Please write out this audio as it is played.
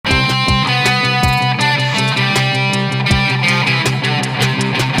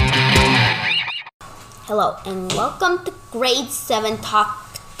Hello and welcome to Grade 7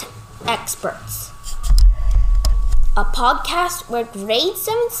 Talk to Experts, a podcast where Grade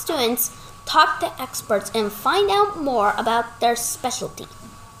 7 students talk to experts and find out more about their specialty.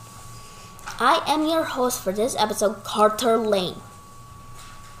 I am your host for this episode, Carter Lane,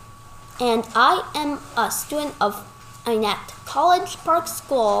 and I am a student of at College Park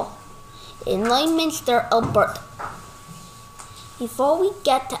School in Lloydminster, Alberta. Before we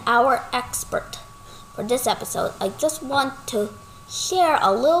get to our expert for this episode, I just want to share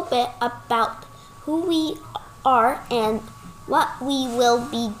a little bit about who we are and what we will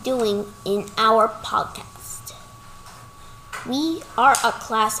be doing in our podcast. We are a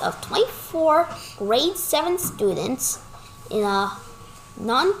class of 24 grade 7 students in a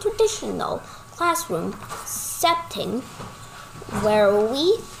non-traditional classroom setting where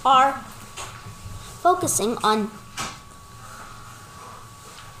we are focusing on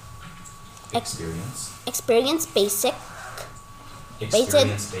experience-based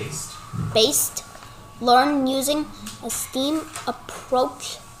learn using a STEAM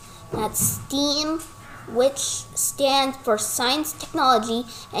approach. That's STEAM, which stands for Science, Technology,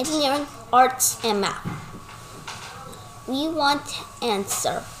 Engineering, Arts, and Math. We want to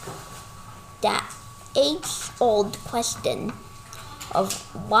answer that age-old question of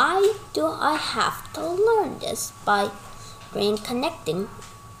why do I have to learn this by brain connecting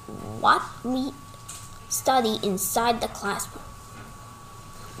what we study inside the classroom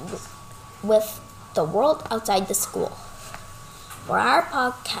with the world outside the school. For our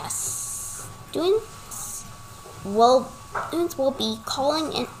podcast, students will be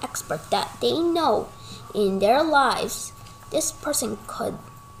calling an expert that they know in their lives. This person could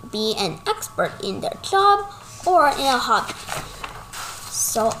be an expert in their job or in a hobby.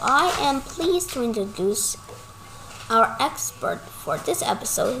 So I am pleased to introduce our expert for this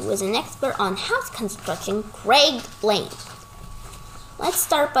episode, who is an expert on house construction, Craig Lane. Let's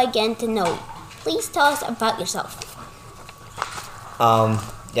start by getting to know you. Please tell us about yourself.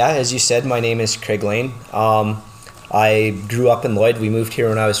 As you said, my name is Craig Lane. I grew up in Lloyd. We moved here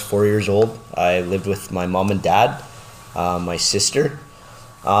when I was 4 years old. I lived with my mom and dad, my sister.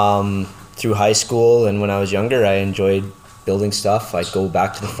 Through high school and when I was younger, I enjoyed building stuff. I'd go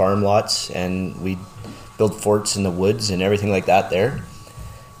back to the farm lots and we'd build forts in the woods and everything like that there.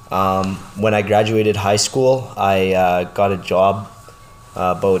 When I graduated high school, I got a job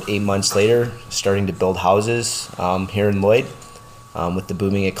about 8 months later, starting to build houses here in Lloyd. With the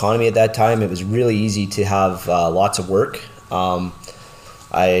booming economy at that time, it was really easy to have lots of work.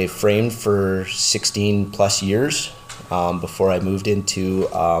 I framed for 16 plus years before I moved into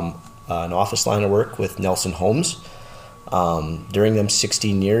an office line of work with Nelson Homes. During them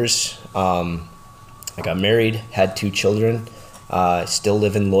 16 years, I got married, had 2 children, still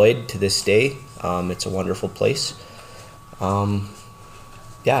live in Lloyd to this day. It's a wonderful place. And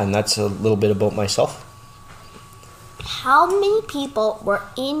that's a little bit about myself. How many people were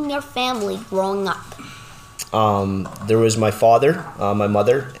in your family growing up? There was my father, my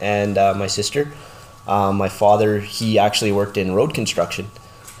mother, and my sister. My father, he actually worked in road construction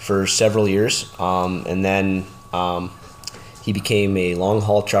for several years, and then he became a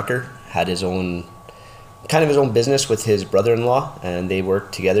long-haul trucker, had his own business with his brother-in-law, and they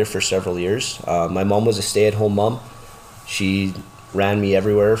worked together for several years. My mom was a stay-at-home mom. She ran me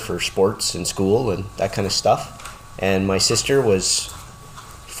everywhere for sports and school and that kind of stuff. And my sister was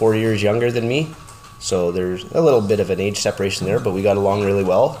 4 years younger than me, so there's a little bit of an age separation there, but we got along really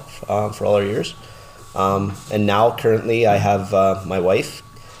well for all our years. And now currently I have my wife,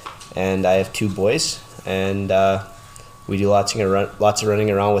 and I have 2 boys, and we do lots of running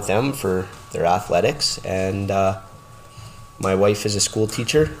around with them for their athletics. And my wife is a school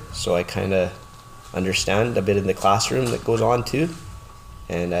teacher, so I kind of understand a bit in the classroom that goes on too.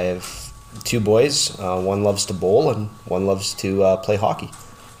 And I have 2 boys. One loves to bowl and one loves to play hockey.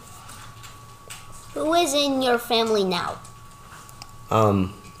 Who is in your family now?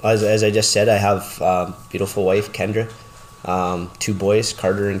 As I just said, I have beautiful wife Kendra, 2 boys,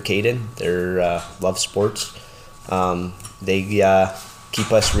 Carter and Caden. They love sports. They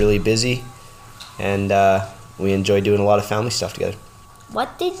keep us really busy, and we enjoy doing a lot of family stuff together.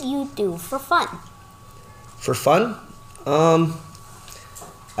 What did you do for fun? For fun?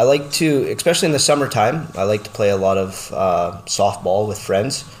 I like to, especially in the summertime, I like to play a lot of softball with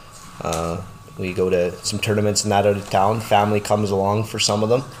friends. We go to some tournaments and that out of town. Family comes along for some of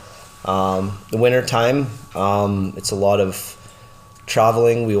them. The winter time, it's a lot of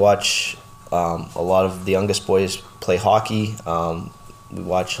traveling. We watch a lot of the youngest boys play hockey. We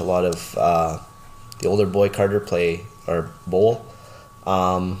watch a lot of the older boy Carter play or bowl.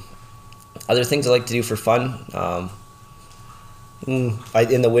 Other things I like to do for fun. In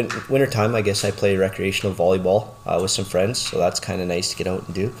the wintertime, I guess I play recreational volleyball with some friends, so that's kind of nice to get out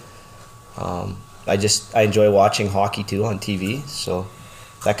and do. I enjoy watching hockey too on TV, so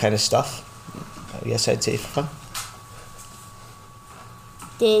that kind of stuff, I guess I'd say for fun.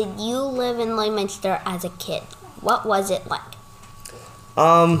 Did you live in Lloydminster as a kid? What was it like?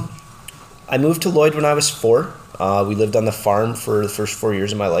 I moved to Lloyd when I was 4. We lived on the farm for the first 4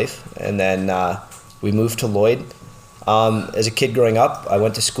 years of my life, and then we moved to Lloyd. As a kid growing up, I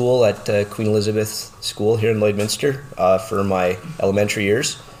went to school at Queen Elizabeth School here in Lloydminster for my elementary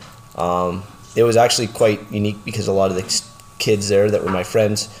years. It was actually quite unique because a lot of the kids there that were my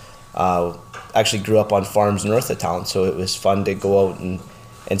friends actually grew up on farms north of town, so it was fun to go out and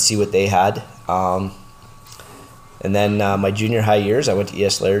see what they had. And then my junior high years, I went to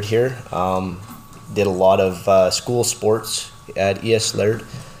E.S. Laird here. Did a lot of school sports at E.S. Laird.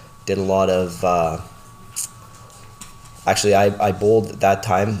 Did a lot of... Actually, I bowled at that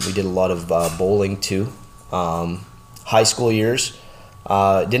time. We did a lot of bowling too. High school years,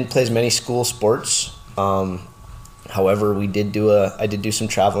 didn't play as many school sports. However, I did do some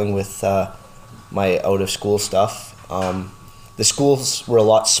traveling with my out of school stuff. The schools were a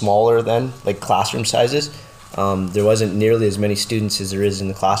lot smaller then, like classroom sizes. There wasn't nearly as many students as there is in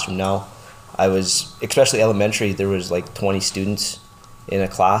the classroom now. Especially elementary, there was like 20 students in a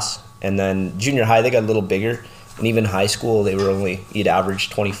class. And then junior high, they got a little bigger. And even high school, you'd average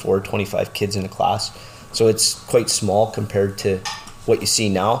 24, 25 kids in a class. So it's quite small compared to what you see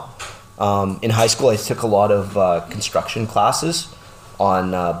now. In high school, I took a lot of construction classes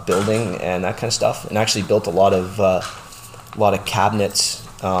on building and that kind of stuff, and actually built a lot of cabinets,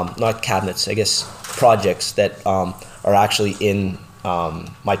 not cabinets, I guess projects that are actually in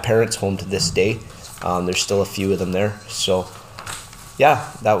my parents' home to this day. There's still a few of them there. So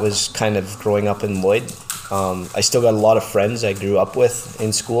yeah, that was kind of growing up in Lloyd. I still got a lot of friends I grew up with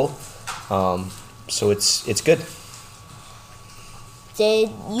in school, so it's good. Did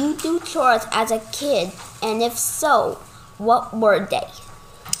you do chores as a kid? And if so, what were they?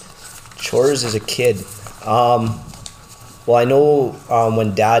 Chores as a kid. Well, I know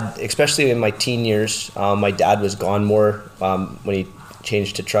when Dad, especially in my teen years, my dad was gone more when he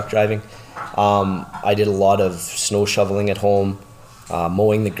changed to truck driving. I did a lot of snow shoveling at home,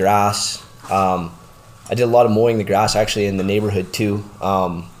 mowing the grass. I did a lot of mowing the grass actually in the neighborhood too.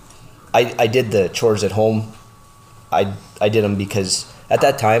 I did the chores at home. I did them because at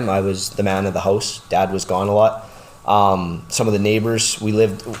that time I was the man of the house. Dad was gone a lot. Some of the neighbors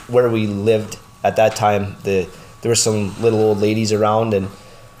where we lived at that time, there were some little old ladies around, and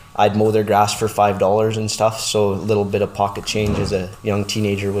I'd mow their grass for $5 and stuff. So a little bit of pocket change as a young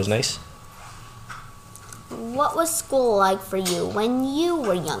teenager was nice. What was school like for you when you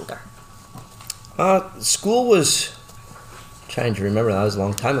were younger? School was, trying to remember, that was a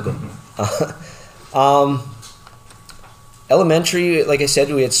long time ago. Elementary, like I said,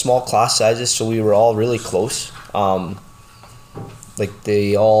 we had small class sizes, so we were all really close.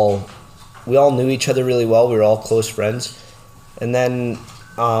 We all knew each other really well. We were all close friends. And then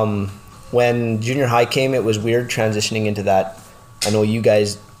when junior high came, it was weird transitioning into that. I know you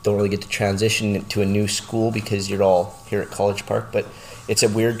guys don't really get to transition to a new school because you're all here at College Park, but it's a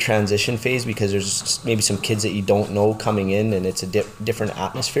weird transition phase because there's maybe some kids that you don't know coming in, and it's a different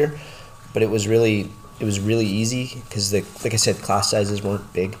atmosphere. But it was really easy because, like I said, class sizes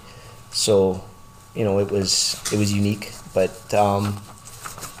weren't big, so it was unique. But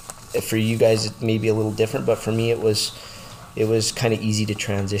for you guys, it may be a little different. But for me, it was kind of easy to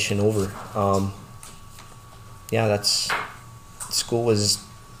transition over. School was.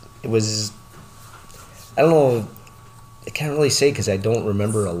 It was. I don't know. I can't really say because I don't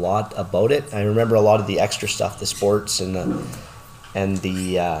remember a lot about it. I remember a lot of the extra stuff, the sports and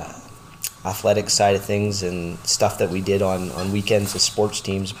the athletic side of things and stuff that we did on weekends with sports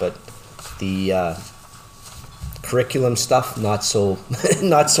teams. But the curriculum stuff, not so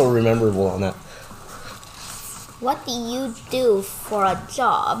rememberable on that. What do you do for a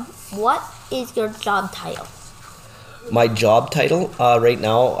job? What is your job title? My job title right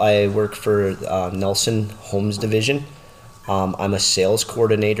now, I work for Nelson Homes Division. I'm a sales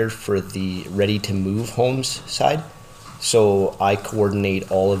coordinator for the Ready to Move Homes side. So I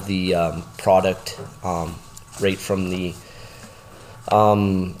coordinate all of the product right from the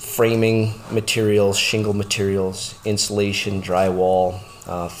framing materials, shingle materials, insulation, drywall,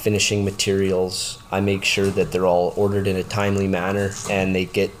 finishing materials. I make sure that they're all ordered in a timely manner and they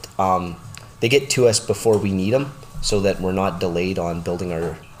get to us before we need them so that we're not delayed on building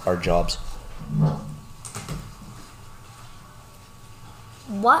our jobs.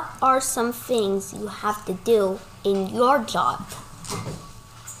 What are some things you have to do in your job?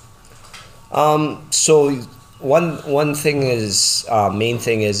 So one thing is main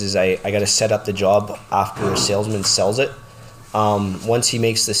thing is I got to set up the job after a salesman sells it. Once he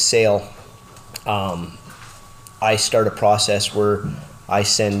makes the sale, I start a process where I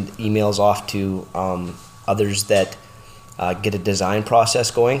send emails off to others that get a design process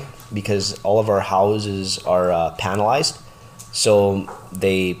going, because all of our houses are panelized. So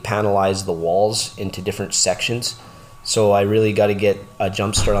they panelize the walls into different sections. So I really got to get a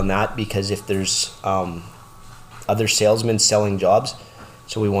jump start on that, because if there's other salesmen selling jobs,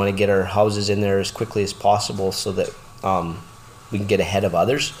 so we want to get our houses in there as quickly as possible so that we can get ahead of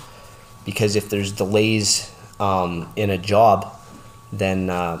others. Because if there's delays in a job, then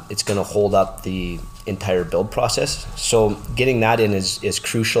it's going to hold up the entire build process. So getting that in is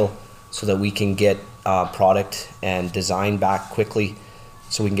crucial, so that we can get product and design back quickly,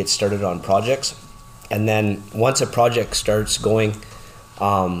 so we can get started on projects. And then once a project starts going,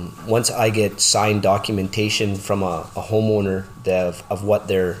 once I get signed documentation from a homeowner of what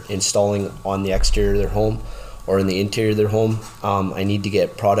they're installing on the exterior of their home or in the interior of their home, I need to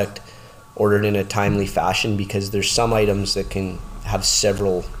get product ordered in a timely fashion, because there's some items that can have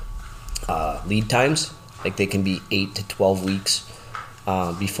several lead times. Like they can be 8 to 12 weeks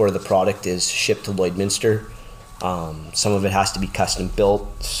before the product is shipped to Lloydminster. Some of it has to be custom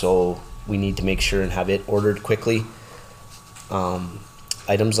built, so we need to make sure and have it ordered quickly.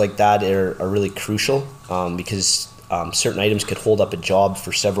 Items like that are really crucial, because certain items could hold up a job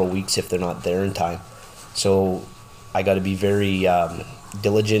for several weeks if they're not there in time. So I got to be very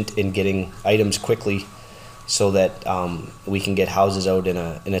diligent in getting items quickly, so that we can get houses out in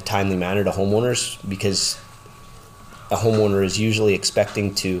a timely manner to homeowners, because a homeowner is usually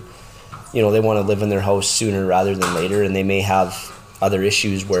expecting to, they want to live in their house sooner rather than later, and they may have other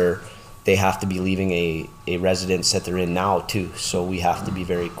issues where they have to be leaving a residence that they're in now too. So we have to be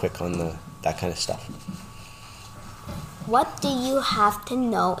very quick on that kind of stuff. What do you have to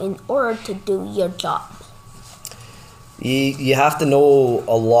know in order to do your job? You have to know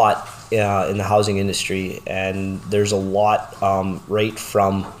a lot in the housing industry, and there's a lot right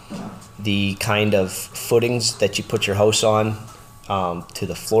from the kind of footings that you put your house on, to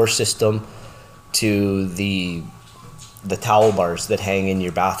the floor system, to the towel bars that hang in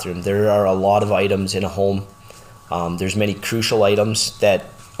your bathroom. There are a lot of items in a home. There's many crucial items that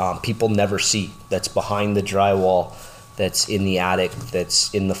people never see, that's behind the drywall, that's in the attic,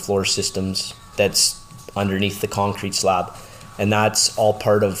 that's in the floor systems, that's underneath the concrete slab. And that's all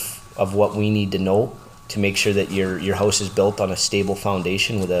part of what we need to know to make sure that your house is built on a stable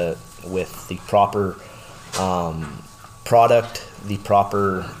foundation with the proper product, the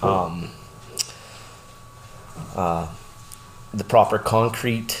proper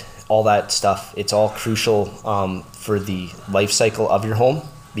concrete, all that stuff. It's all crucial for the life cycle of your home,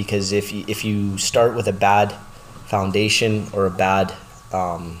 because if you start with a bad foundation or a bad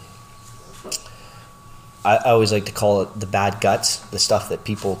I always like to call it the bad guts, the stuff that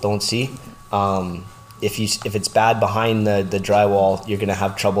people don't see. If it's bad behind the drywall, you're gonna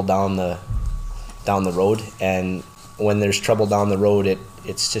have trouble down the road, and when there's trouble down the road,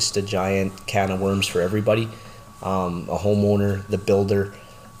 it's just a giant can of worms for everybody, a homeowner, the builder.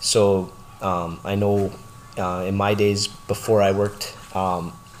 So I know in my days before I worked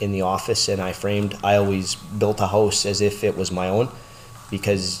in the office and I framed, I always built a house as if it was my own,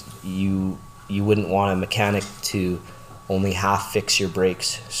 because you wouldn't want a mechanic to only half fix your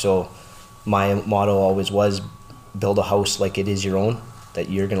brakes. So my motto always was, build a house like it is your own, that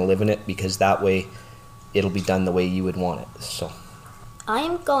you're going to live in it, because that way it'll be done the way you would want it. So I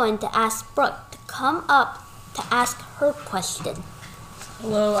am going to ask Brooke to come up to ask her question.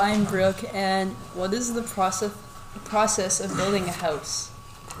 Hello, I'm Brooke, and what is the process of building a house?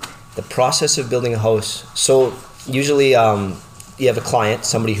 The process of building a house. So usually you have a client,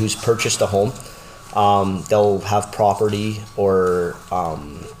 somebody who's purchased a home. They'll have property or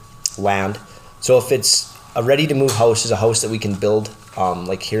land. So if it's a ready-to-move house, is a house that we can build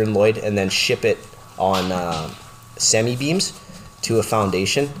like here in Lloyd, and then ship it on semi-beams to a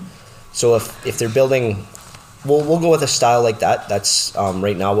foundation. So if they're building, we'll go with a style like that. That's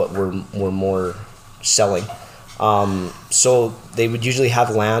right now what we're more selling. So they would usually have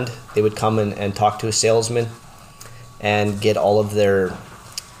land. They would come and talk to a salesman and get all of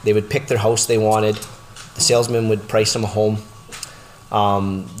they would pick their house they wanted. The salesman would price them a home.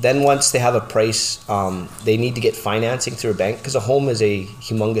 Then once they have a price, they need to get financing through a bank, because a home is a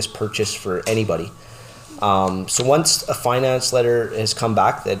humongous purchase for anybody. So once a finance letter has come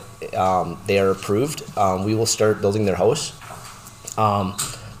back that they are approved, we will start building their house.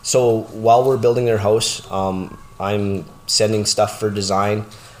 So while we're building their house, I'm sending stuff for design.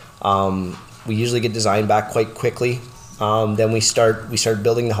 We usually get design back quite quickly. Then we start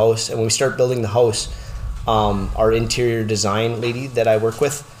building the house, and when we start building the house, our interior design lady that I work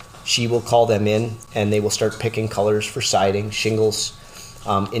with, she will call them in, and they will start picking colors for siding, shingles,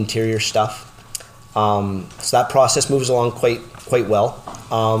 interior stuff. So that process moves along quite well.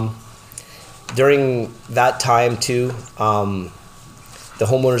 During that time too, the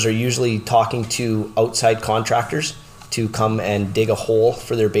homeowners are usually talking to outside contractors to come and dig a hole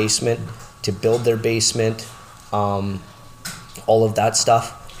for their basement, to build their basement, all of that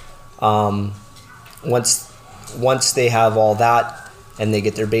stuff. Once they have all that and they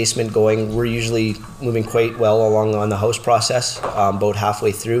get their basement going, we're usually moving quite well along on the house process, about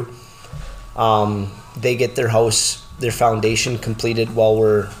halfway through. They get their house, their foundation completed while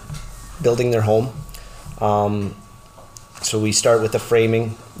we're building their home. So we start with the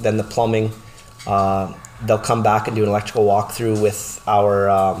framing, then the plumbing. They'll come back and do an electrical walkthrough with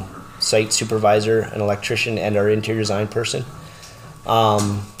our site supervisor, an electrician, and our interior design person.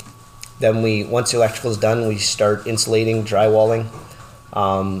 Then once the electrical is done, we start insulating, drywalling.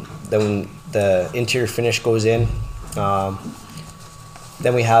 Then the interior finish goes in.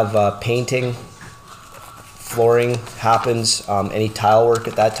 Then we have painting, flooring happens. Any tile work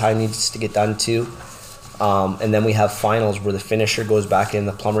at that time needs to get done too. And then we have finals where the finisher goes back in,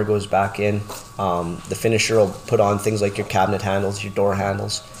 the plumber goes back in. The finisher will put on things like your cabinet handles, your door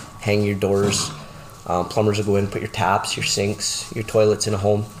handles, hang your doors. Plumbers will go in and put your taps, your sinks, your toilets in a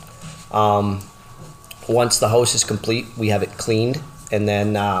home. Once the house is complete, we have it cleaned, and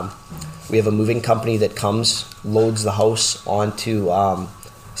then we have a moving company that comes, loads the house onto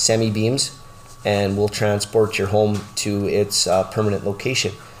semi-beams, and will transport your home to its permanent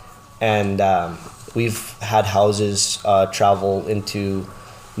location. And we've had houses travel into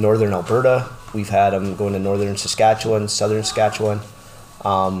northern Alberta. We've had them going to northern Saskatchewan, southern Saskatchewan.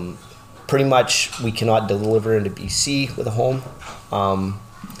 Pretty much we cannot deliver into BC with a home,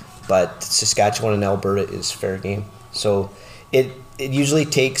 but Saskatchewan and Alberta is fair game. So it usually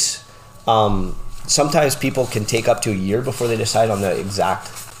takes, sometimes people can take up to a year before they decide on the exact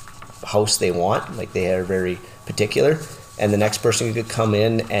house they want. Like, they are very particular, and the next person could come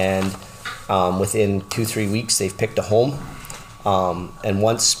in and within 2-3 weeks they've picked a home. And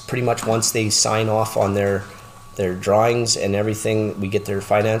once they sign off on their drawings and everything, we get their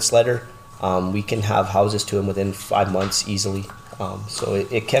finance letter, we can have houses to them within 5 months easily. So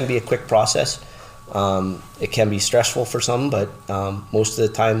it can be a quick process. It can be stressful for some, but most of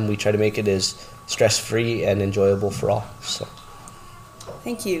the time we try to make it as stress-free and enjoyable for all. So.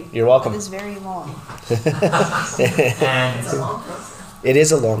 Thank you. You're welcome. It is very long. And it's a long process. It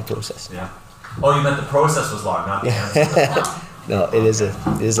is a long process. Yeah. Oh, you meant the process was long, not the answer. No, it is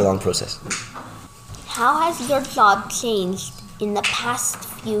a long process. How has your job changed in the past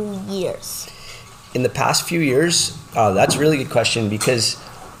few years? In the past few years, that's a really good question, because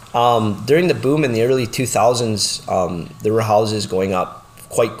during the boom in the early 2000s, there were houses going up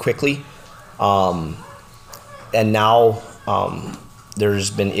quite quickly. And now there's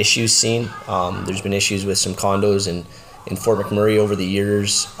been issues seen. There's been issues with some condos in Fort McMurray over the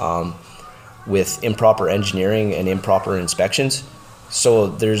years with improper engineering and improper inspections. So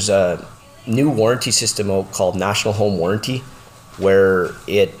there's a new warranty system out called National Home Warranty, where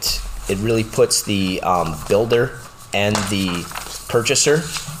it really puts the builder and the purchaser.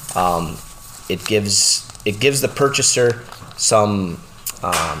 It gives the purchaser some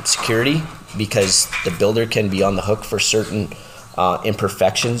security, because the builder can be on the hook for certain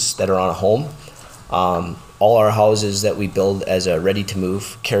imperfections that are on a home. All our houses that we build as a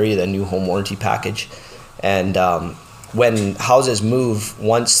ready-to-move carry the new home warranty package. And when houses move,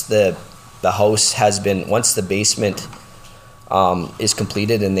 once the basement is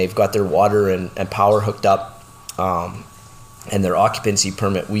completed and they've got their water and power hooked up, and their occupancy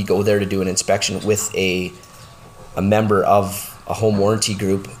permit, we go there to do an inspection with a member of a home warranty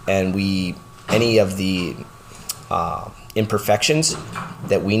group, and any of the imperfections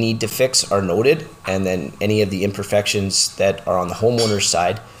that we need to fix are noted, and then any of the imperfections that are on the homeowner's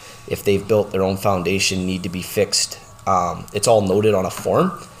side, if they've built their own foundation, need to be fixed. It's all noted on a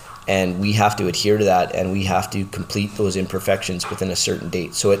form, and we have to adhere to that, and we have to complete those imperfections within a certain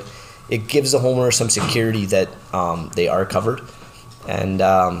date. So it gives the homeowner some security that they are covered, and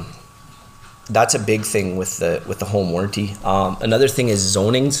that's a big thing with the home warranty. Another thing is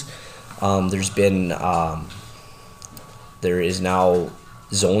zonings. There is now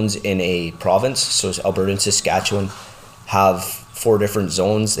zones in a province. So Alberta and Saskatchewan have 4 different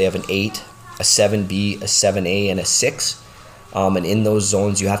zones. They have an 8, a 7B, a 7A, and a 6. And in those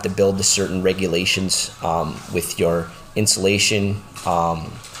zones, you have to build to certain regulations with your insulation.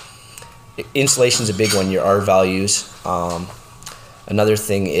 Insulation is a big one, your R values. Another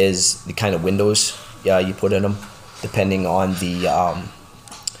thing is the kind of windows you put in them, depending on the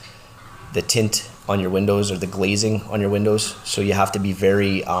tint on your windows or the glazing on your windows. So you have to be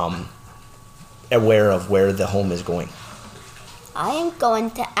very aware of where the home is going. I am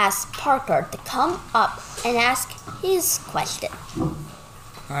going to ask Parker to come up and ask his question.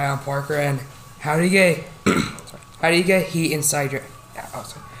 Hi, I'm Parker, and how do you get how do you get heat inside your how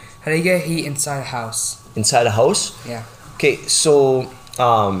do you get heat inside a house? Inside a house? Yeah. Okay, so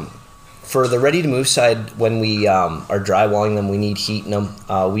for the ready to move side, when we are drywalling them, we need heat in them.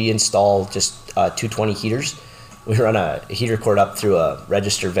 We install just 220 heaters. We run a heater cord up through a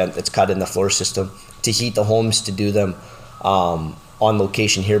register vent that's cut in the floor system to heat the homes, to do them on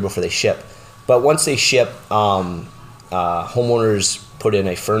location here before they ship. But once they ship, homeowners put in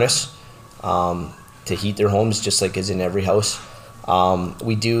a furnace to heat their homes, just like is in every house.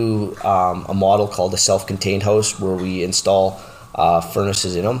 We do a model called a self-contained house, where we install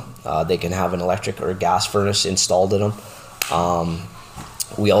furnaces in them. They can have an electric or a gas furnace installed in them.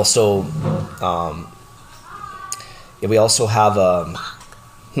 We also have a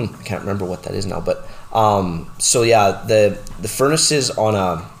I can't remember what that is now, but so yeah, the furnaces on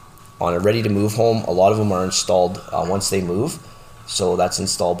a ready to move home, a lot of them are installed once they move, so that's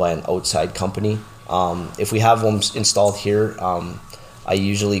installed by an outside company. If we have them installed here, I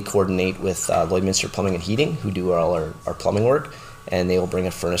usually coordinate with Lloydminster Plumbing and Heating, who do all our plumbing work, and they will bring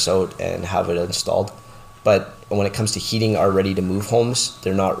a furnace out and have it installed. But when it comes to heating our ready to move homes,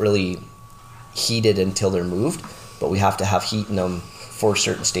 they're not really heated until they're moved, but we have to have heat in them for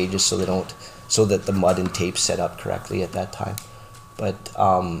certain stages so that the mud and tape's set up correctly at that time. But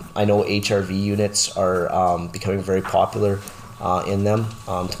I know HRV units are becoming very popular in them.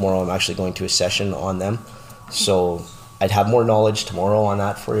 Tomorrow I'm actually going to a session on them, so I'd have more knowledge tomorrow on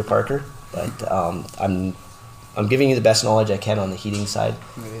that for you, Parker. But I'm giving you the best knowledge I can on the heating side,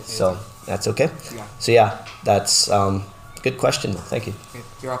 so that's okay. Yeah. So yeah, that's good question. Thank you.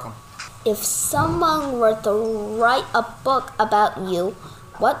 You're welcome. If someone were to write a book about you,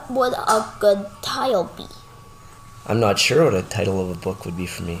 what would a good title be? I'm not sure what a title of a book would be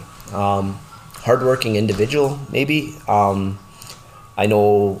for me. Hardworking individual, maybe. I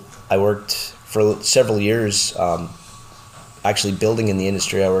know I worked for several years, actually building in the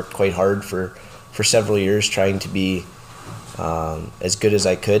industry. I worked quite hard for several years trying to be as good as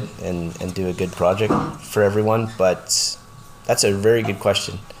I could and do a good project for everyone. But that's a very good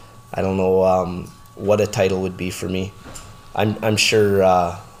question. I don't know what a title would be for me. I'm sure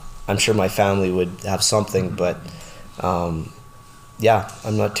my family would have something, but yeah,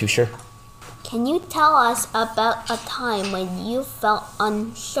 I'm not too sure. Can you tell us about a time when you felt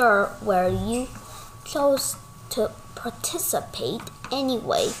unsure where you chose to participate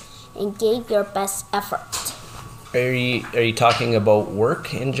anyway and gave your best effort? Are you talking about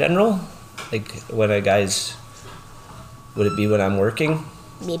work in general? Like when would it be when I'm working?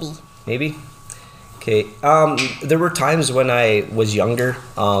 Maybe. Maybe? Okay. There were times when I was younger,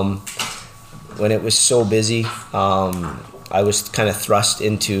 when it was so busy, I was kind of thrust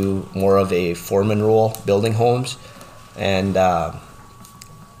into more of a foreman role, building homes, and I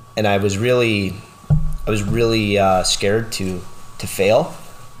was really scared to fail,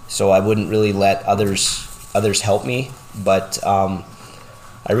 so I wouldn't really let others help me. But I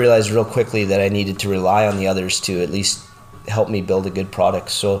realized real quickly that I needed to rely on the others to at least help me build a good product.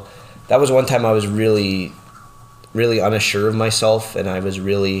 So that was one time I was really, really unsure of myself, and I would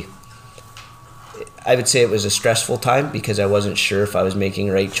say it was a stressful time because I wasn't sure if I was making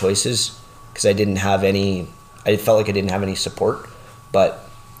right choices because I felt like I didn't have any support. But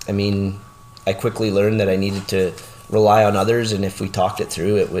I mean, I quickly learned that I needed to rely on others, and if we talked it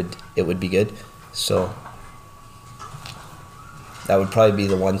through, it would be good. So that would probably be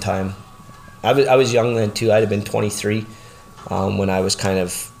the one time. I was young then too. I'd have been 23 when I was kind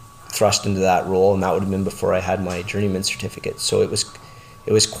of thrust into that role, and that would have been before I had my journeyman certificate. So it was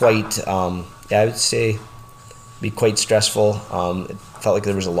quite, I would say, be quite stressful. It felt like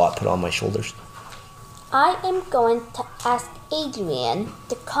there was a lot put on my shoulders. I am going to ask Adrian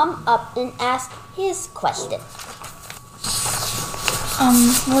to come up and ask his question.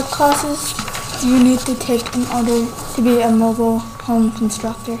 What classes do you need to take in order to be a mobile home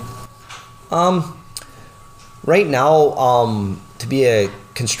constructor? Right now, to be a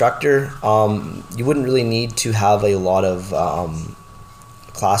constructor, you wouldn't really need to have a lot of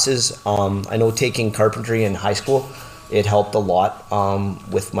classes. I know taking carpentry in high school, it helped a lot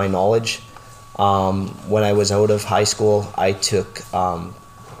with my knowledge. When I was out of high school, I took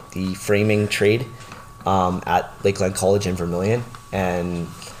the framing trade at Lakeland College in Vermilion, and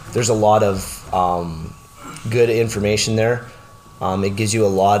there's a lot of good information there. It gives you a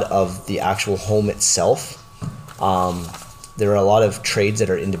lot of the actual home itself. There are a lot of trades that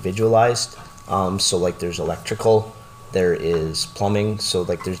are individualized. So like there's electrical, there is plumbing. So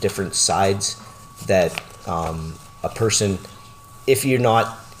like there's different sides that a person, if you're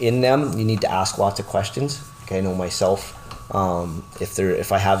not in them, you need to ask lots of questions. Okay, I know myself.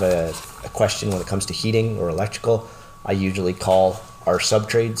 If I have a question when it comes to heating or electrical, I usually call our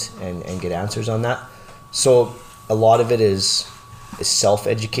sub-trades and get answers on that. So a lot of it is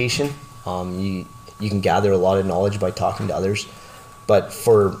self-education. You can gather a lot of knowledge by talking to others. But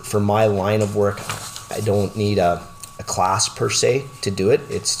for my line of work, I don't need a class per se to do it.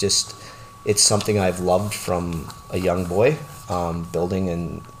 It's something I've loved from a young boy, building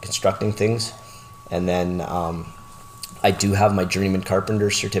and constructing things. And then I do have my journeyman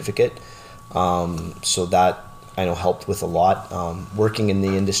carpenter certificate, so that I know helped with a lot. Working in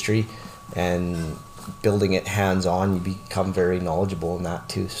the industry and building it hands-on, you become very knowledgeable in that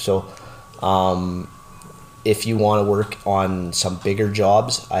too. So if you want to work on some bigger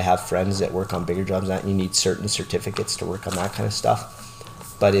jobs, I have friends that work on bigger jobs that you need certain certificates to work on that kind of stuff.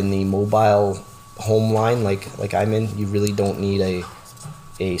 But in the mobile home line, like I'm in, you really don't need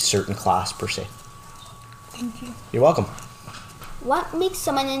a certain class per se. Thank you. You're welcome. What makes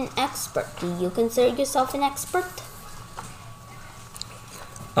someone an expert? Do you consider yourself an expert?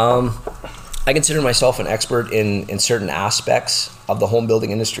 I consider myself an expert in certain aspects of the home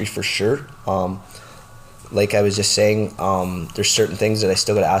building industry for sure. Like I was just saying, there's certain things that I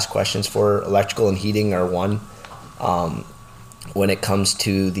still got to ask questions for. Electrical and heating are one. When it comes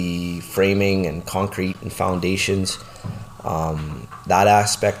to the framing and concrete and foundations, that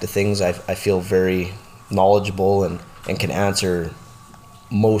aspect of things, I feel very knowledgeable and can answer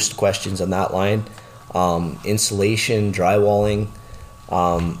most questions on that line. Insulation, drywalling,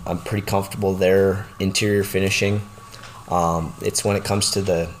 I'm pretty comfortable there. Interior finishing, it's when it comes to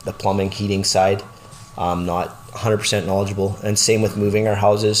the plumbing, heating side, I'm not 100% knowledgeable. And same with moving our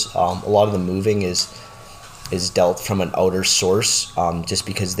houses. A lot of the moving is dealt from an outer source, just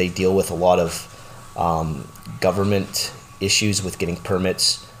because they deal with a lot of government issues with getting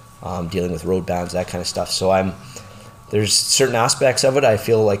permits, dealing with road bans, that kind of stuff. So there's certain aspects of it I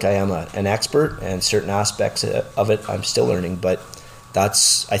feel like I am an expert, and certain aspects of it I'm still learning. But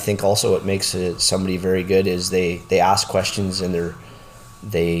that's, I think, also what makes somebody very good is they ask questions and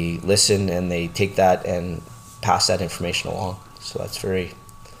they listen and they take that and pass that information along. So that's very,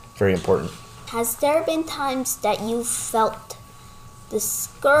 very important. Has there been times that you felt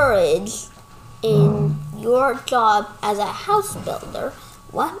discouraged in your job as a house builder?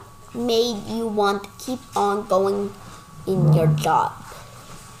 What made you want to keep on going in your job?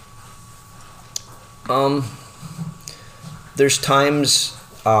 There's times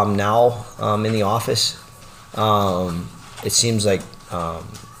now in the office, it seems like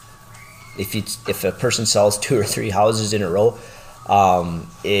if a person sells 2 or 3 houses in a row,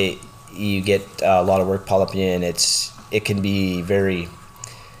 you get a lot of work piled up in. It can be very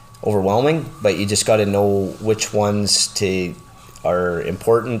overwhelming, but you just got to know which ones are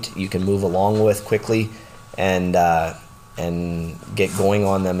important. You can move along with quickly, and get going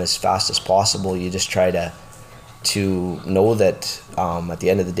on them as fast as possible. You just try to know that at the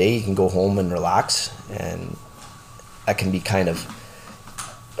end of the day you can go home and relax, and that can be kind of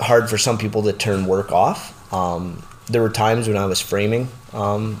hard for some people to turn work off. There were times when I was framing,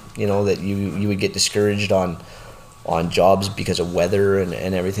 that you would get discouraged on jobs because of weather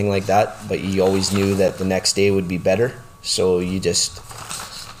and everything like that, but you always knew that the next day would be better. So you would just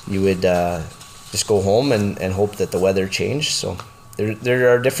go home and hope that the weather changed. So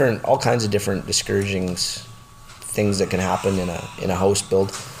there are all kinds of different discouraging things that can happen in a house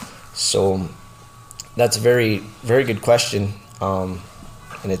build. So that's a very, very good question.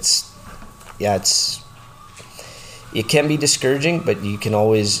 And it can be discouraging, but you can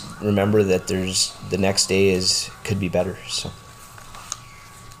always remember that the next day could be better. So.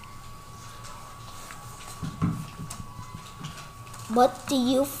 What do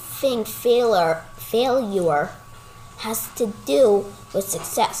you think failure has to do with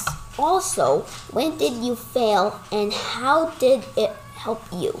success? Also, when did you fail and how did it help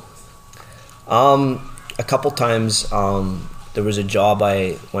you? A couple times. There was a job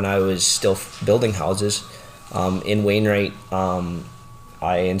when I was still building houses in Wainwright.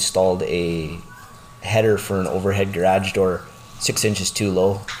 I installed a header for an overhead garage door 6 inches too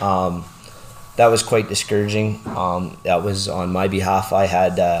low. That was quite discouraging. That was on my behalf. I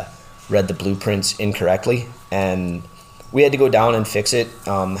had read the blueprints incorrectly, and we had to go down and fix it.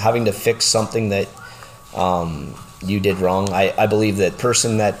 Having to fix something that you did wrong, I believe that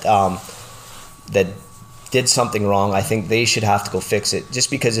person that that did something wrong, I think they should have to go fix it, just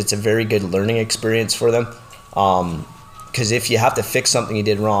because it's a very good learning experience for them. Because if you have to fix something you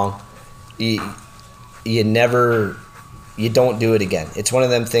did wrong, you don't do it again. It's one of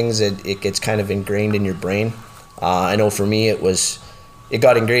them things that it gets kind of ingrained in your brain. I know for me it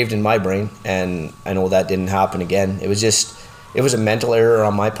got engraved in my brain, and I know that didn't happen again. It was a mental error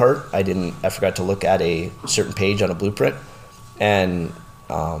on my part. I forgot to look at a certain page on a blueprint, and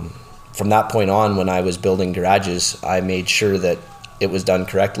from that point on, when I was building garages, I made sure that it was done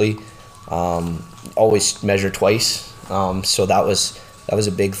correctly. Always measure twice. So that was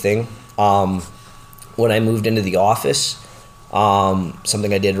a big thing. When I moved into the office,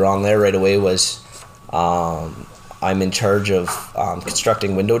 something I did wrong there right away was I'm in charge of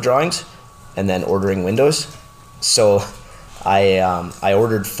constructing window drawings and then ordering windows. So I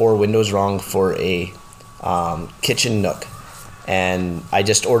ordered 4 windows wrong for a kitchen nook, and I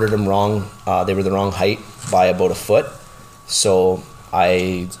just ordered them wrong. They were the wrong height by about a foot. So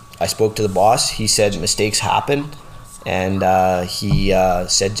I spoke to the boss. He said mistakes happen, and he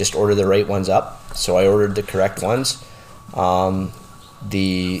said just order the right ones up. So I ordered the correct ones.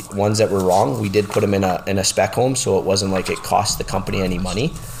 The ones that were wrong, we did put them in a spec home, so it wasn't like it cost the company any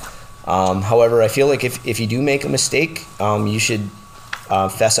money. However, I feel like if you do make a mistake, you should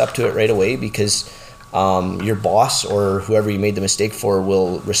fess up to it right away, because your boss or whoever you made the mistake for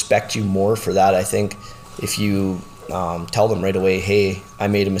will respect you more for that. I think if you tell them right away, hey, I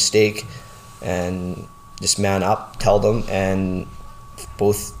made a mistake, and just man up, tell them, and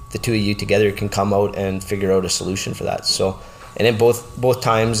both the two of you together can come out and figure out a solution for that. So, and in both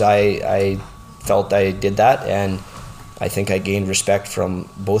times I felt I did that, and I think I gained respect from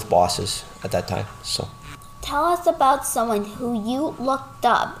both bosses at that time. So, Tell us about someone who you looked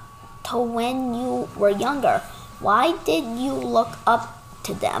up to when you were younger. Why did you look up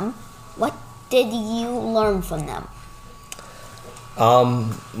to them? What did you learn from them?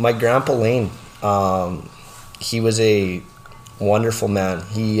 My grandpa Lane, he was a wonderful man.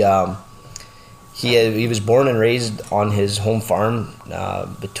 He was born and raised on his home farm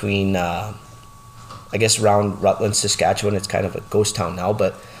between I guess around Rutland, Saskatchewan. It's kind of a ghost town now,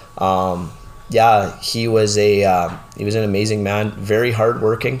 but yeah, he was an amazing man, very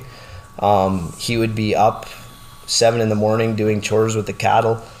hardworking. He would be up 7 in the morning doing chores with the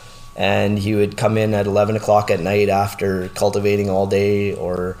cattle, and he would come in at 11 o'clock at night after cultivating all day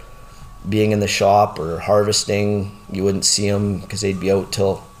or being in the shop or harvesting. You wouldn't see him because they'd be out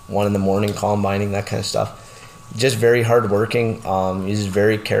till 1 in the morning combining, that kind of stuff. Just very hardworking. He's a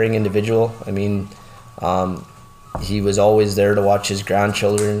very caring individual. I mean, he was always there to watch his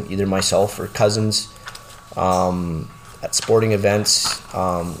grandchildren, either myself or cousins, at sporting events.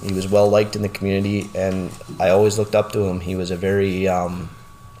 He was well liked in the community, and I always looked up to him. He was a very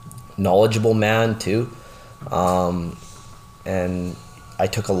knowledgeable man too, and I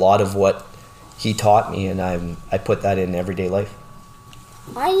took a lot of what he taught me, and I put that in everyday life.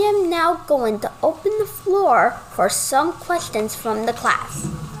 I am now going to open the floor for some questions from the class.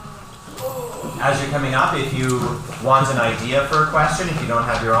 As you're coming up, if you want an idea for a question, if you don't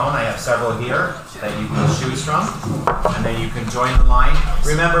have your own, I have several here that you can choose from, and then you can join the line.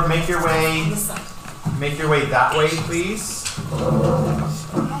 Remember, make your way that way, please.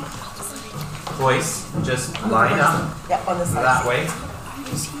 Boys, just line up that way.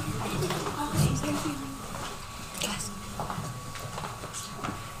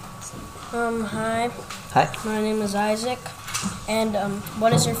 Hi. Hi. My name is Isaac. And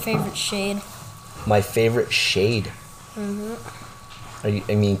what is your favorite shade? My favorite shade. I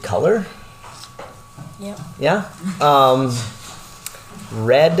mean color? Yep. Yeah.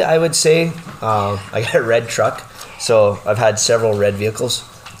 Red, I would say. I got a red truck, so I've had several red vehicles.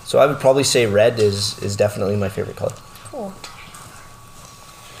 So I would probably say red is definitely my favorite color. Cool.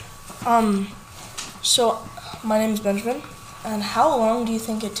 So my name is Benjamin, and how long do you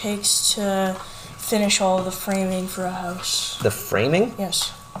think it takes to finish all the framing for a house? The framing?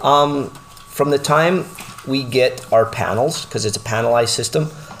 Yes. From the time we get our panels, because it's a panelized system,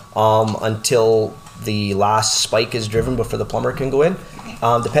 until the last spike is driven before the plumber can go in.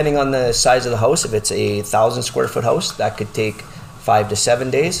 Depending on the size of the house, if it's a 1,000 square foot house, that could take 5 to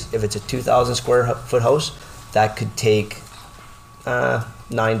 7 days. If it's a 2,000 square foot house, that could take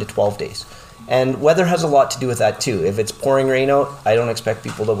 9 to 12 days. And weather has a lot to do with that too. If it's pouring rain out, I don't expect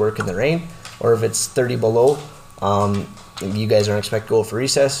people to work in the rain. Or if it's 30 below, you guys aren't expected to go for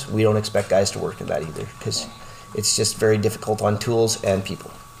recess. We don't expect guys to work in that either, because it's just very difficult on tools and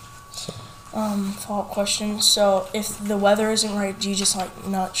people. So. Follow-up question. So, if the weather isn't right, do you just like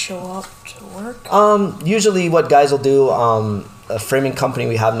not show up to work? Usually what guys will do, a framing company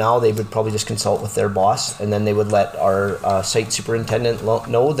we have now, they would probably just consult with their boss, and then they would let our site superintendent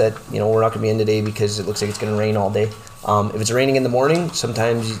know that, you know, we're not going to be in today because it looks like it's going to rain all day. If it's raining in the morning,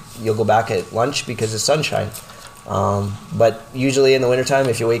 sometimes you'll go back at lunch because it's sunshine. But usually in the wintertime,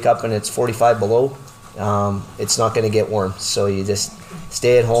 if you wake up and it's 45 below, it's not going to get warm. So you just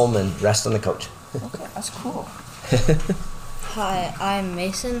stay at home and rest on the couch. Okay, that's cool. Hi, I'm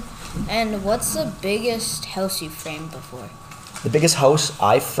Mason. And what's the biggest house you framed before? The biggest house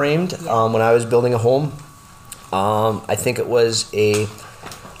I framed when I was building a home, I think it was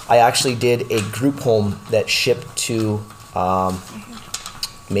I actually did a group home that shipped to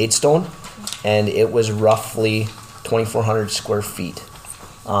Maidstone, and it was roughly 2,400 square feet.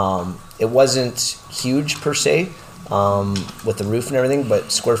 It wasn't huge per se with the roof and everything,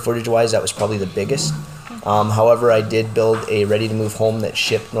 but square footage wise, that was probably the biggest. However, I did build a ready-to-move home that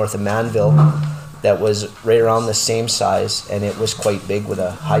shipped north of Manville that was right around the same size, and it was quite big with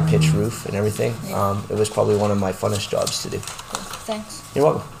a high-pitched roof and everything. It was probably one of my funnest jobs to do. Thanks. You're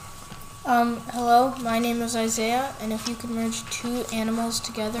welcome. Hello, my name is Isaiah, and if you could merge two animals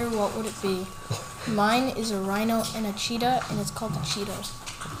together, what would it be? Mine is a rhino and a cheetah, and it's called a Cheeto.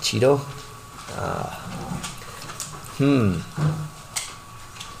 Cheeto?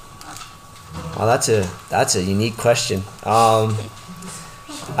 Well, that's a unique question.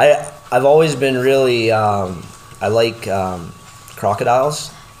 I've always been really I like crocodiles,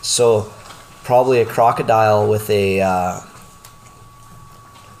 so probably a crocodile with a I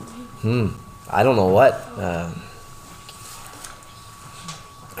don't know what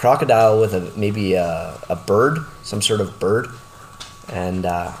crocodile with maybe a bird, some sort of bird. And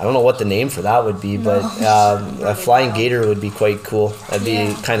I don't know what the name for that would be, but a flying gator would be quite cool. That'd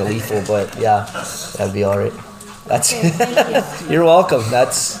be kind of lethal, but yeah, that'd be all right. That's you're welcome.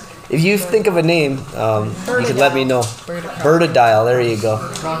 That's if you think of a name, you can let me know. Birdadile. There you go.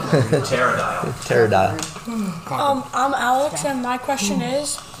 Pterodile. Pterodile. I'm Alex, and my question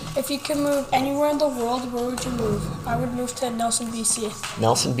is, if you could move anywhere in the world, where would you move? I would move to Nelson, BC.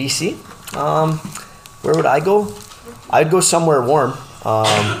 Nelson, BC. Where would I go? I'd go somewhere warm.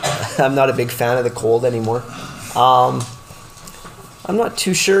 I'm not a big fan of the cold anymore. I'm not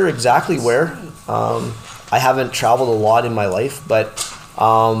too sure exactly where. I haven't traveled a lot in my life, but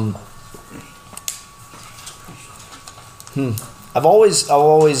I've always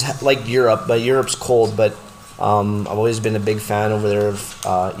liked Europe, but Europe's cold. But I've always been a big fan over there of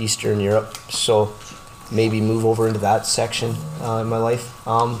Eastern Europe, so maybe move over into that section in my life.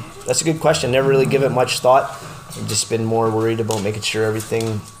 That's a good question. Never really give it much thought. I've just been more worried about making sure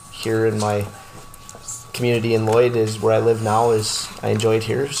everything here in my community in Lloyd is where I live now. Is I enjoy it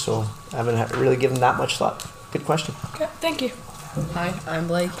here, so I haven't really given that much thought. Good question. Okay, thank you. Hi, I'm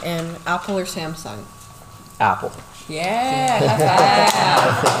Blake, and Apple or Samsung? Apple. Yeah,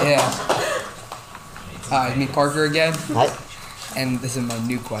 Yeah. Hi, me Parker again, Hi. and this is my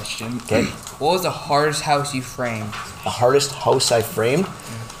new question. Okay. What was the hardest house you framed? The hardest house I framed.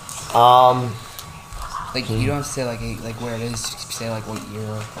 Like you don't have to say like where it is. Just say like what year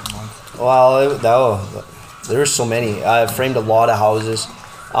or what month. Well, there were so many. I framed a lot of houses.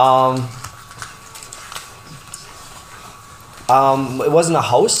 It wasn't a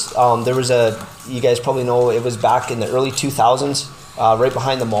house. There was you guys probably know, it was back in the early 2000s, right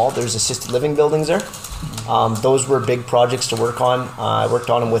behind the mall. There's assisted living buildings there. Those were big projects to work on. I worked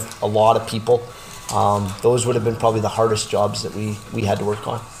on them with a lot of people. Those would have been probably the hardest jobs that we had to work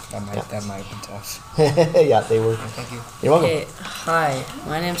on. That might have been tough. Yeah, they were. Thank you. You're welcome. Okay, hi,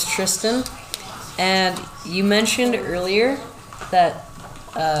 my name's Tristan, and you mentioned earlier that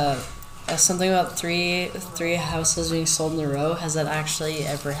something about three houses being sold in a row. Has that actually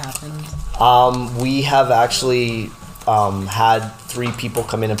ever happened? We have actually had 3 people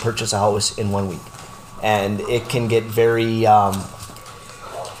come in and purchase a house in 1 week, and it can get very.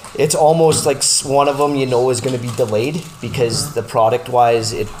 It's almost like one of them, is going to be delayed because the product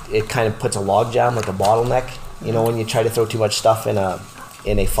wise, it kind of puts a log jam, like a bottleneck. When you try to throw too much stuff in a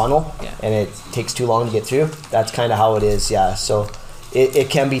funnel, and it takes too long to get through. That's kind of how it is. Yeah. So it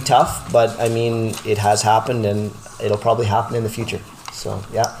can be tough, but I mean, it has happened, and it'll probably happen in the future. So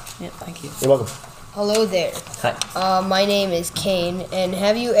yeah. Yeah, thank you. You're welcome. Hello there. Hi. My name is Kane, and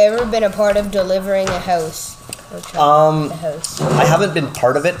have you ever been a part of delivering a house? I haven't been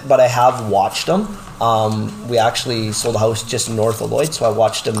part of it, but I have watched them. We actually sold a house just north of Lloyd, so I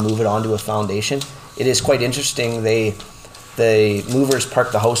watched them move it onto a foundation. It is quite interesting. The movers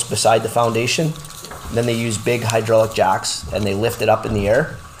park the house beside the foundation, then they use big hydraulic jacks and they lift it up in the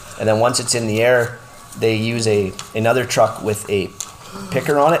air, and then once it's in the air, they use another truck with a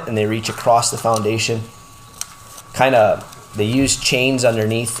picker on it, and they reach across the foundation. They use chains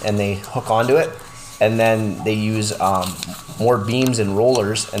underneath, and they hook onto it, and then they use more beams and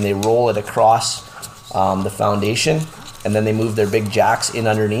rollers, and they roll it across the foundation, and then they move their big jacks in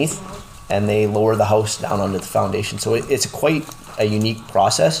underneath, and they lower the house down onto the foundation. So it's quite a unique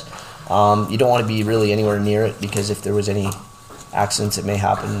process. You don't want to be really anywhere near it, because if there was any accidents that may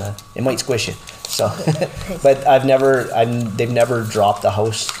happen, it might squish you. So, but they've never dropped the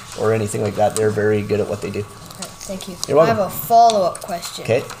house or anything like that. They're very good at what they do. Thank you. You're welcome. I have a follow-up question.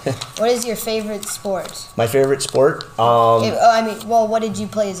 Okay. What is your favorite sport? My favorite sport? What did you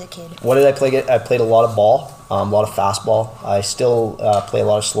play as a kid? What did I play? I played a lot of ball, a lot of fastball. I still play a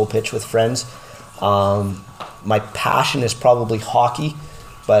lot of slow pitch with friends. My passion is probably hockey,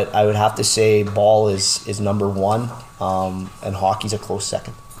 but I would have to say ball is number one, and hockey's a close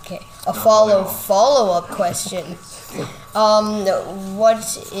second. Okay. A follow-up question.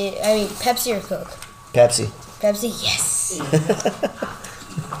 Pepsi or Coke? Pepsi. Pepsi, yes.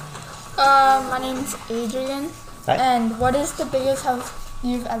 My name's Adrian. Hi. And what is the biggest house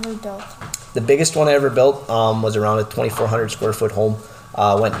you've ever built? The biggest one I ever built was around a 2,400 square foot home.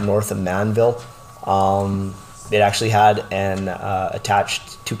 Went north of Manville. It actually had an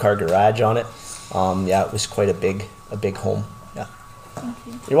attached 2-car garage on it. It was quite a big home. Yeah. Thank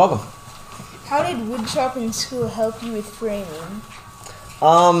you. You're welcome. How did woodshop in school help you with framing?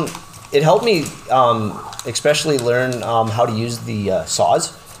 It helped me especially learn how to use the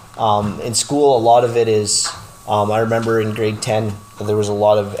saws. In school, a lot of it is, I remember in grade 10, there was a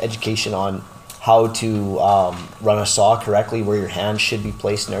lot of education on how to run a saw correctly, where your hands should be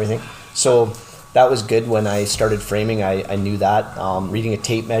placed and everything. So that was good. When I started framing, I knew that. Reading a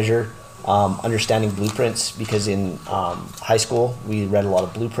tape measure, understanding blueprints, because in high school, we read a lot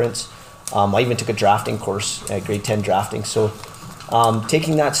of blueprints. I even took a drafting course, grade 10 drafting. So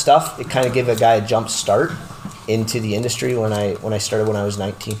taking that stuff, it kind of gave a guy a jump start into the industry when I started when I was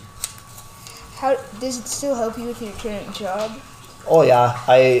 19. How does it still help you with your current job? Oh yeah,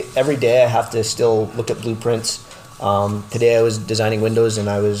 every day I have to still look at blueprints. Today I was designing windows, and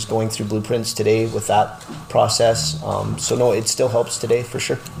I was going through blueprints today with that process. So no, it still helps today for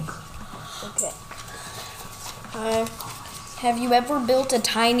sure. Okay. Have you ever built a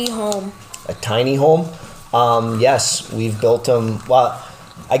tiny home? A tiny home? Yes, we've built them. Well,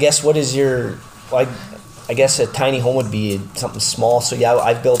 I guess I guess a tiny home would be something small. So yeah,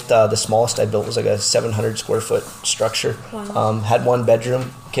 I've built the smallest I built was like a 700 square foot structure. Wow. Had 1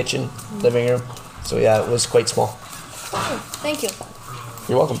 bedroom, kitchen, living room. So yeah, it was quite small. Thank you.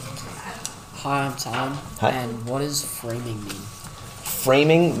 You're welcome. Hi, I'm Tom. Hi. And what does framing mean?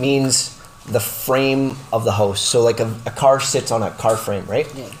 Framing means the frame of the house. So like a car sits on a car frame, right?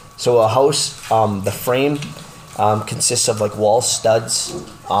 Yeah. So a house, the frame consists of like wall studs,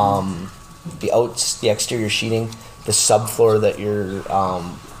 the exterior sheeting, the subfloor that your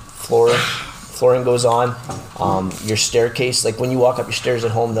flooring goes on, your staircase. Like when you walk up your stairs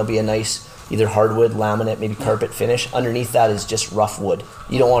at home, there'll be a nice either hardwood, laminate, maybe carpet finish. Underneath that is just rough wood.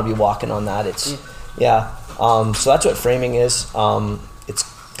 You don't want to be walking on that. So that's what framing is. It's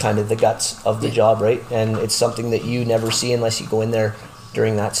kind of the guts of the job, right? And it's something that you never see unless you go in there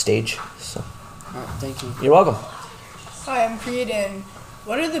during that stage. So. All right, thank you. You're welcome. Hi, I'm Priyadan.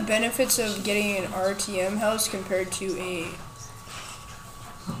 What are the benefits of getting an RTM house compared to a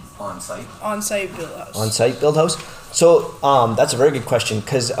on-site build house? On-site build house? So that's a very good question,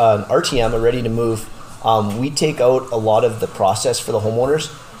 because an RTM, a ready to move, we take out a lot of the process for the homeowners.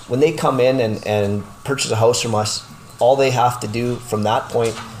 When they come in and purchase a house from us, all they have to do from that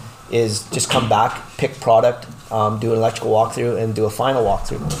point is just come back, pick product, do an electrical walkthrough, and do a final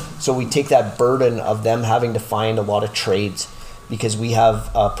walkthrough. So we take that burden of them having to find a lot of trades, because we have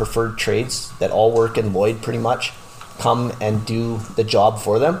preferred trades that all work in Lloyd pretty much, come and do the job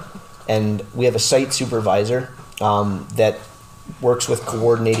for them. And we have a site supervisor that works with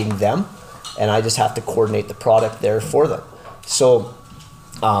coordinating them, and I just have to coordinate the product there for them. So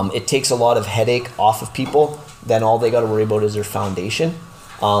it takes a lot of headache off of people. Then all they got to worry about is their foundation.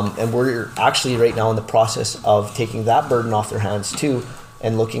 And we're actually right now in the process of taking that burden off their hands too,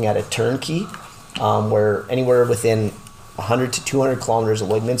 and looking at a turnkey where anywhere within 100 to 200 kilometers of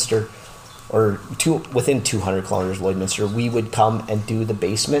Lloydminster, or within 200 kilometers of Lloydminster, we would come and do the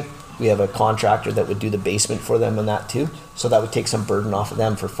basement. We have a contractor that would do the basement for them and that too. So that would take some burden off of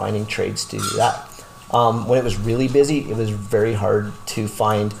them for finding trades to do that. When it was really busy, it was very hard to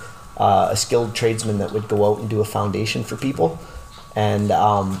find a skilled tradesman that would go out and do a foundation for people. And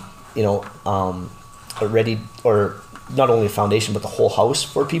not only a foundation but the whole house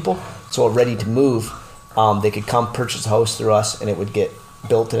for people. So ready to move, they could come purchase a house through us, and it would get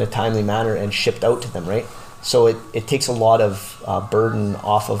built in a timely manner and shipped out to them, right? So it takes a lot of burden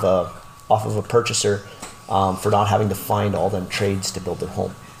off of a purchaser for not having to find all them trades to build their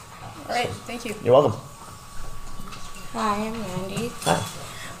home. All right, thank you. You're welcome. Hi, I'm Randy. Hi.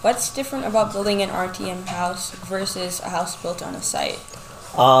 What's different about building an RTM house versus a house built on a site?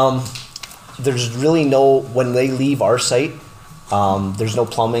 There's really no, when they leave our site, there's no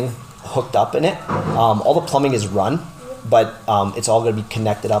plumbing hooked up in it. All the plumbing is run, but it's all going to be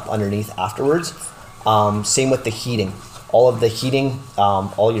connected up underneath afterwards. Same with the heating. All of the heating,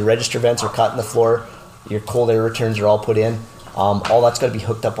 all your register vents are cut in the floor, your cold air returns are all put in. All that's going to be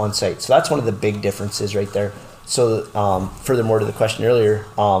hooked up on site. So that's one of the big differences right there. So furthermore to the question earlier,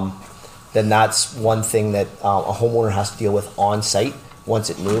 then that's one thing that a homeowner has to deal with on site once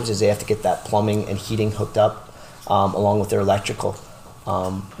it moves, is they have to get that plumbing and heating hooked up along with their electrical.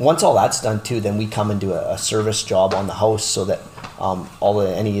 Once all that's done too, then we come and do a service job on the house so that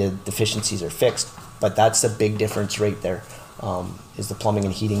any deficiencies are fixed. But that's the big difference right there, is the plumbing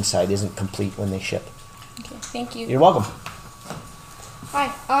and heating side isn't complete when they ship. Okay, thank you. You're welcome.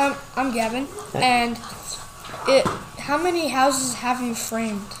 Hi, I'm Gavin, and how many houses have you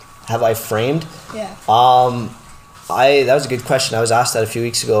framed? Have I framed? Yeah. That was a good question. I was asked that a few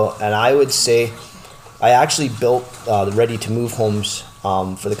weeks ago, and I would say I actually built the Ready to Move homes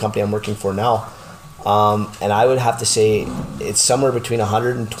for the company I'm working for now, and I would have to say it's somewhere between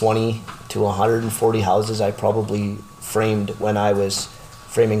 120 to 140 houses I probably framed when I was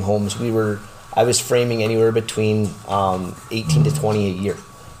framing homes. I was framing anywhere between 18 to 20 a year,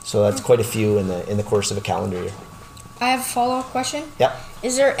 so that's quite a few in the course of a calendar year. I have a follow-up question. Yep.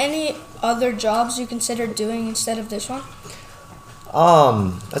 Is there any other jobs you consider doing instead of this one?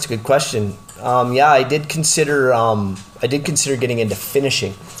 That's a good question. Yeah, I did consider getting into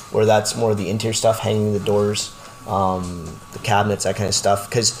finishing, where that's more of the interior stuff, hanging the doors, the cabinets, that kind of stuff.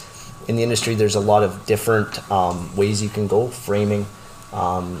 Because in the industry, there's a lot of different ways you can go. Framing,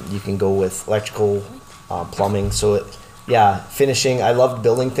 you can go with electrical, plumbing. So finishing. I loved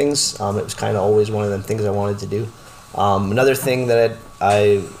building things. It was kind of always one of them things I wanted to do. Another thing that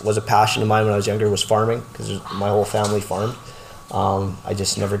I was a passion of mine when I was younger was farming, because my whole family farmed. I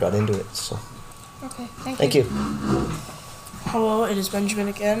just never got into it. So. Okay, thank you. Hello, it is Benjamin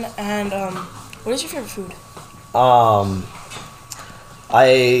again, and what is your favorite food?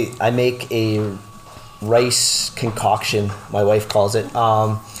 I make a rice concoction, my wife calls it.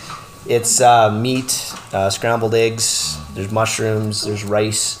 It's meat, scrambled eggs, there's mushrooms, there's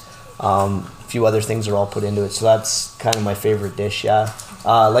rice, a few other things are all put into it. So that's kind of my favorite dish, yeah.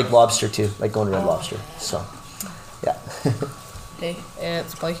 I like lobster too, like going to Red Lobster, so yeah. Hey,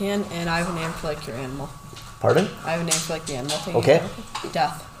 it's Blake again, and I have a name for like your animal. Pardon? I have a name for like the animal thing. Okay.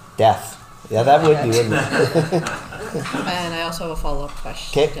 Death. Death. Yeah, that would be, wouldn't it? And I also have a follow-up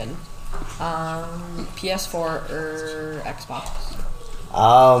question. PS4 or Xbox?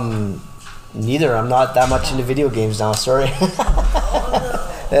 Neither. I'm not that much into video games now, sorry.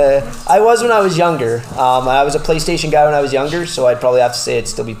 I was when I was younger. I was a PlayStation guy when I was younger, so I'd probably have to say it'd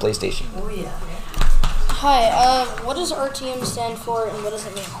still be PlayStation. Oh yeah. Hi, what does RTM stand for, and what does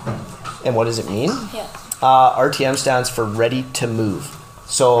it mean? And what does it mean? Yeah. RTM stands for Ready to Move.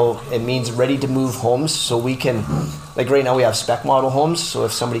 So it means ready to move homes. So we can, like right now we have spec model homes. So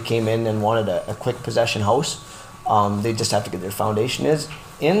if somebody came in and wanted a quick possession house, they just have to get their foundation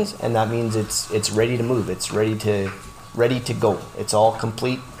in, and that means it's ready to move. It's ready to go. It's all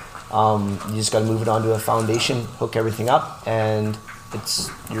complete. You just got to move it onto a foundation, hook everything up, and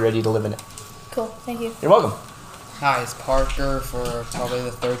you're ready to live in it. Cool, thank you. You're welcome. Hi, it's Parker for probably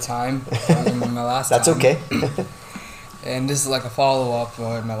the third time. My last That's time. okay. And this is like a follow-up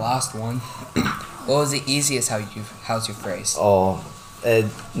on my last one. What was the easiest house you phrased? Oh,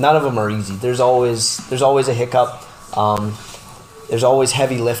 none of them are easy. There's always a hiccup. There's always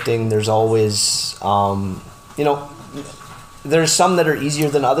heavy lifting. There's always, there's some that are easier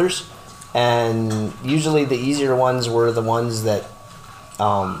than others. And usually the easier ones were the ones that,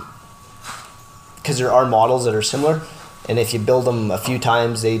 because there are models that are similar. And if you build them a few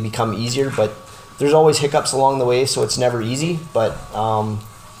times, they become easier. But there's always hiccups along the way, so it's never easy. But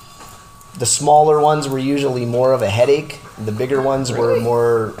the smaller ones were usually more of a headache. The bigger ones were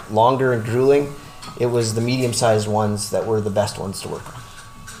more longer and grueling. It was the medium-sized ones that were the best ones to work on.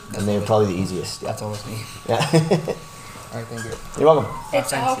 And they were probably the easiest. Yeah. That's always me. Yeah. All right, thank you. You're welcome.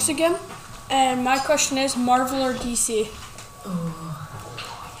 It's Alex again, and my question is Marvel or DC? Oh,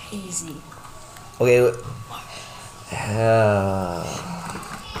 easy. Okay.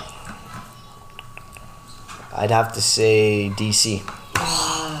 I'd have to say DC.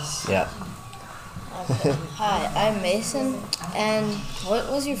 Yeah. Hi, I'm Mason, and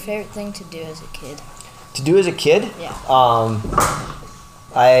what was your favorite thing to do as a kid? To do as a kid? Yeah.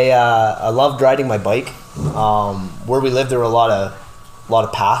 I loved riding my bike. Where we lived, there were a lot of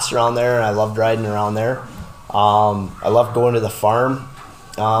paths around there, and I loved riding around there. I loved going to the farm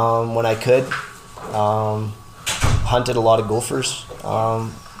when I could. Hunted a lot of gophers.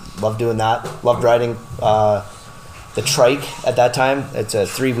 Loved doing that. Loved riding the trike at that time. It's a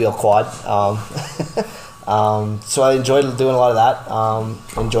 3-wheel quad. So I enjoyed doing a lot of that.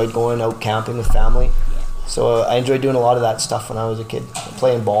 Enjoyed going out camping with family. So I enjoyed doing a lot of that stuff when I was a kid.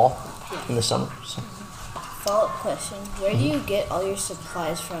 Playing ball in the summer. So. Follow-up question. Where do you get all your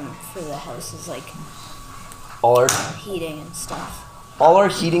supplies from for the houses, like All our heating and stuff? All our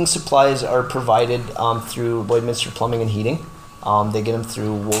heating supplies are provided through Lloydminster Plumbing and Heating. They get them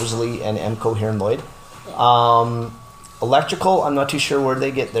through Wosley and Emco here in Lloyd. Electrical, I'm not too sure where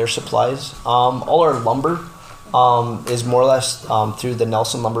they get their supplies. All our lumber is more or less through the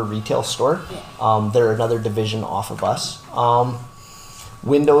Nelson Lumber retail store. They're another division off of us.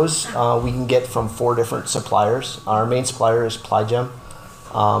 Windows we can get from 4 different suppliers. Our main supplier is Plygem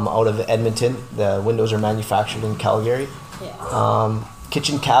out of Edmonton. The windows are manufactured in Calgary.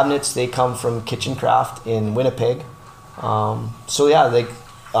 Kitchen cabinets, they come from Kitchen Craft in Winnipeg. So yeah, we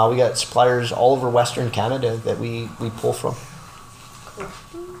got suppliers all over Western Canada that we pull from.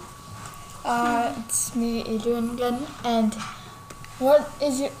 It's me, Adrian again. And what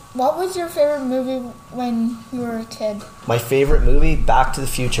was your favorite movie when you were a kid? My favorite movie, Back to the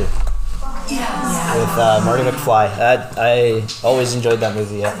Future. Yes. With Marty McFly. I always enjoyed that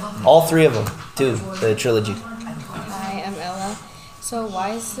movie. Yeah, all 3 of them too. The trilogy. Hi, I'm Ella. So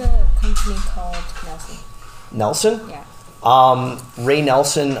why is the company called Nelson? Nelson? Yeah. Ray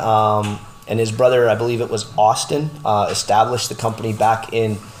Nelson and his brother, I believe it was Austin, established the company back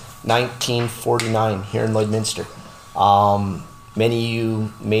in 1949 here in Lloydminster. Many of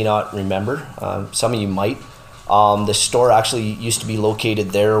you may not remember. Some of you might. The store actually used to be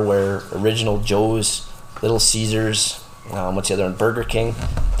located there where original Joe's, Little Caesars, what's the other one, Burger King.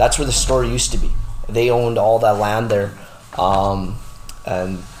 That's where the store used to be. They owned all that land there.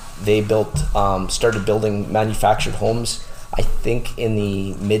 And they started building manufactured homes, I think in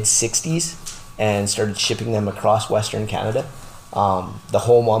the mid-60s, and started shipping them across Western Canada. The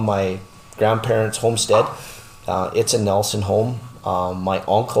home on my grandparents' homestead, it's a Nelson home. My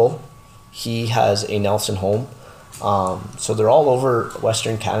uncle, he has a Nelson home. So they're all over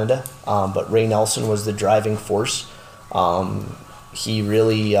Western Canada, but Ray Nelson was the driving force. He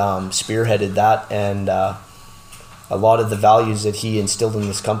really spearheaded that, and a lot of the values that he instilled in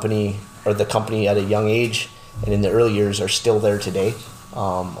this company, or the company at a young age and in the early years, are still there today. A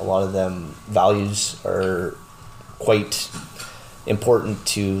lot of them values are quite important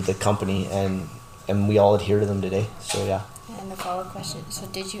to the company, and we all adhere to them today. So yeah. And the follow-up question, so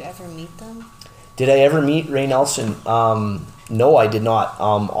did you ever meet them? Did I ever meet Ray Nelson? No, I did not.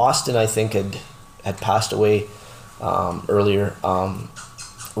 Austin, I think, had passed away earlier.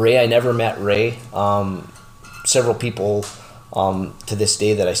 Ray, I never met Ray. Several people to this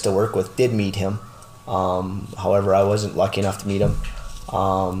day that I still work with did meet him. However, I wasn't lucky enough to meet him.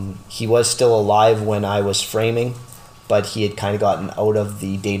 He was still alive when I was framing, but he had kind of gotten out of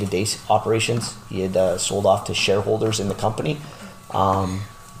the day-to-day operations. He had sold off to shareholders in the company.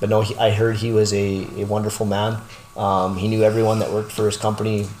 But no, I heard he was a wonderful man. He knew everyone that worked for his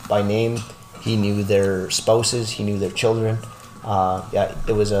company by name. He knew their spouses. He knew their children. Yeah,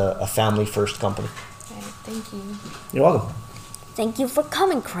 it was a family-first company. Thank you. You're welcome. Thank you for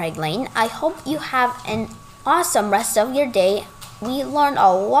coming, Craig Lane. I hope you have an awesome rest of your day. We learned a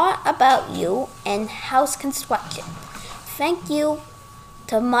lot about you and house construction. Thank you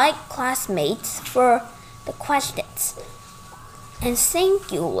to my classmates for the questions. And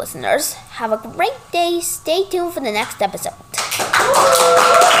thank you, listeners. Have a great day. Stay tuned for the next episode.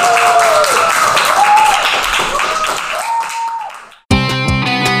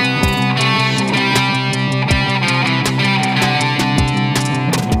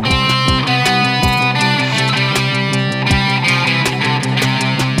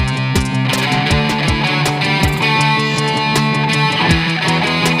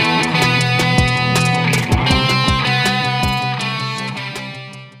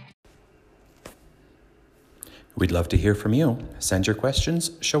 We'd love to hear from you. Send your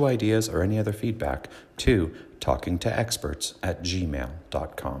questions, show ideas, or any other feedback to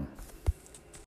talkingtoexperts@gmail.com.